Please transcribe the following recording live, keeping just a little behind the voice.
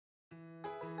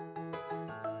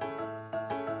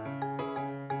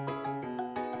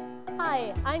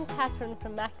Hi, I'm Catherine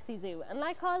from Maxi Zoo, and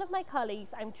like all of my colleagues,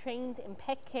 I'm trained in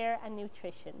pet care and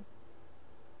nutrition.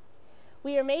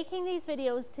 We are making these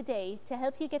videos today to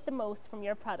help you get the most from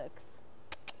your products.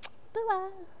 Boo-ah!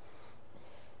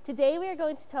 Today we are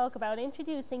going to talk about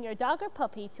introducing your dog or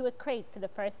puppy to a crate for the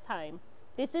first time.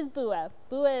 This is Bua.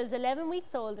 Bua is 11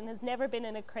 weeks old and has never been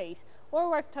in a crate or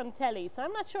worked on telly, so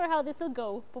I'm not sure how this will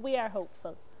go, but we are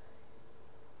hopeful.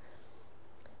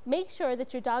 Make sure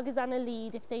that your dog is on a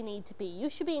lead if they need to be.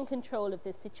 You should be in control of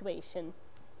this situation.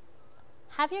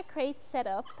 Have your crate set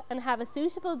up and have a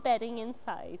suitable bedding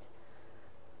inside.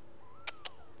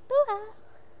 Boo-ah!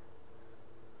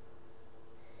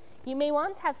 You may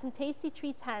want to have some tasty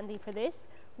treats handy for this.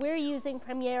 We're using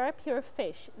Premiera Pure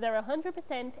Fish. They're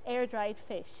 100% air-dried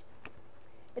fish.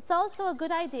 It's also a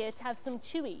good idea to have some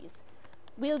chewies.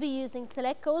 We'll be using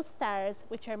Select Gold Stars,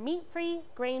 which are meat-free,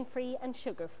 grain-free and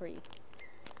sugar-free.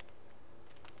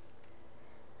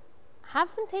 Have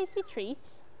some tasty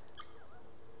treats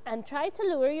and try to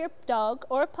lure your dog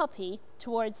or puppy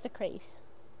towards the crate.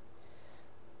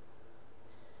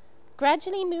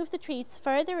 Gradually move the treats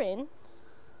further in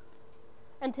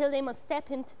until they must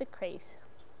step into the crate.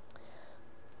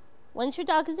 Once your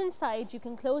dog is inside, you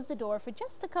can close the door for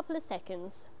just a couple of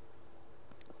seconds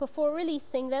before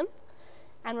releasing them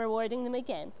and rewarding them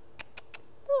again.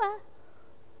 Boo-ah!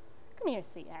 Come here,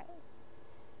 sweetheart.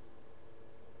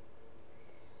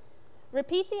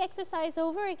 Repeat the exercise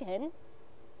over again.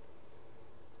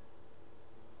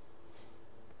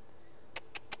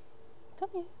 Come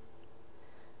here.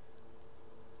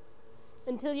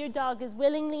 Until your dog is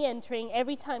willingly entering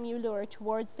every time you lure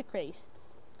towards the crate.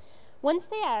 Once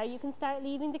they are, you can start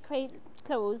leaving the crate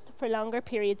closed for longer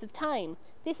periods of time.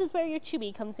 This is where your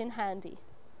chewy comes in handy.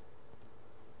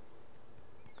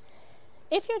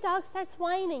 If your dog starts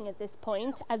whining at this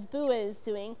point, as Bua is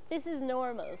doing, this is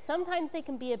normal. Sometimes they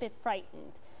can be a bit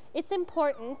frightened. It's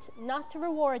important not to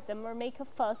reward them or make a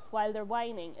fuss while they're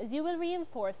whining, as you will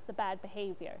reinforce the bad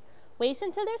behavior. Wait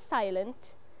until they're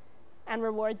silent and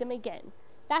reward them again.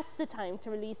 That's the time to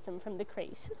release them from the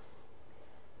crate.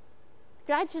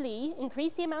 Gradually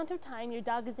increase the amount of time your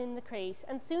dog is in the crate,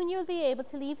 and soon you'll be able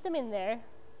to leave them in there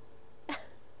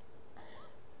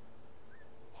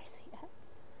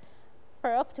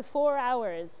for up to 4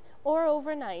 hours or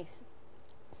overnight.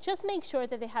 Just make sure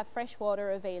that they have fresh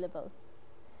water available.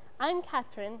 I'm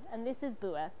Catherine and this is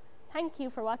Bua. Thank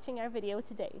you for watching our video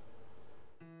today.